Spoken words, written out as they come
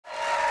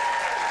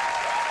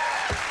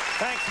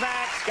Thanks,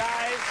 Max,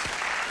 guys.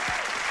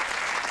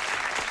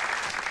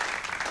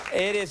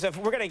 It is. I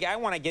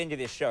want to get into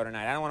this show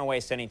tonight. I don't want to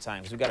waste any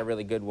time because we've got a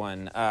really good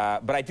one.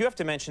 But I do have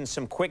to mention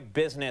some quick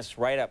business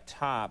right up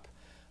top.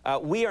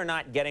 We are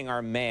not getting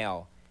our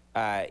mail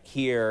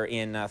here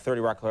in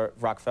 30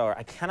 Rockefeller.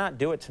 I cannot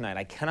do it tonight.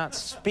 I cannot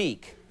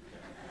speak.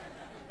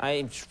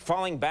 I'm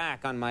falling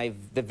back on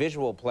the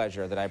visual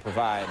pleasure that I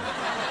provide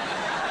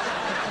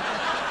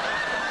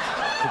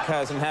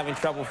because I'm having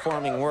trouble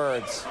forming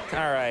words.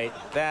 All right,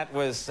 that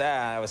was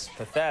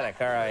pathetic.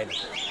 All right.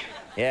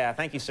 Yeah,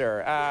 thank you,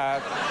 sir.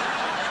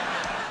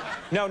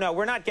 No,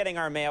 we're not getting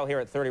our mail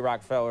here at 30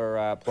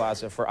 Rockefeller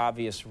Plaza for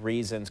obvious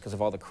reasons because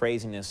of all the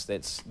craziness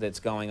that's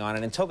going on.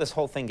 And until this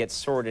whole thing gets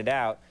sorted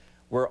out,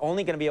 we're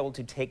only going to be able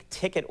to take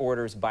ticket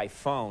orders by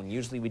phone.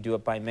 Usually we do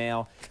it by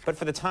mail, but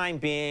for the time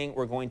being,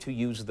 we're going to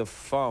use the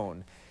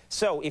phone.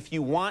 So if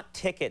you want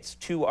tickets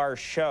to our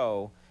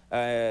show,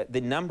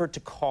 the number to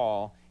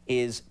call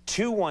is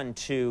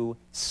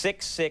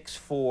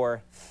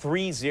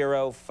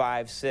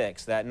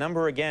 212-664-3056. That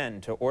number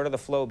again to order the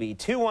Flowbee,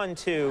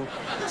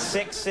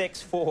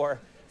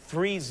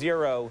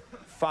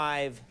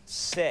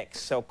 212-664-3056.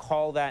 So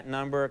call that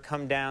number,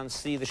 come down,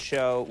 see the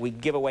show. We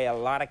give away a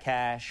lot of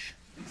cash.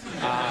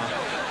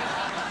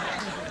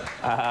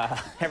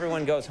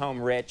 Everyone goes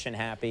home rich and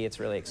happy. It's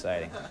really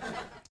exciting.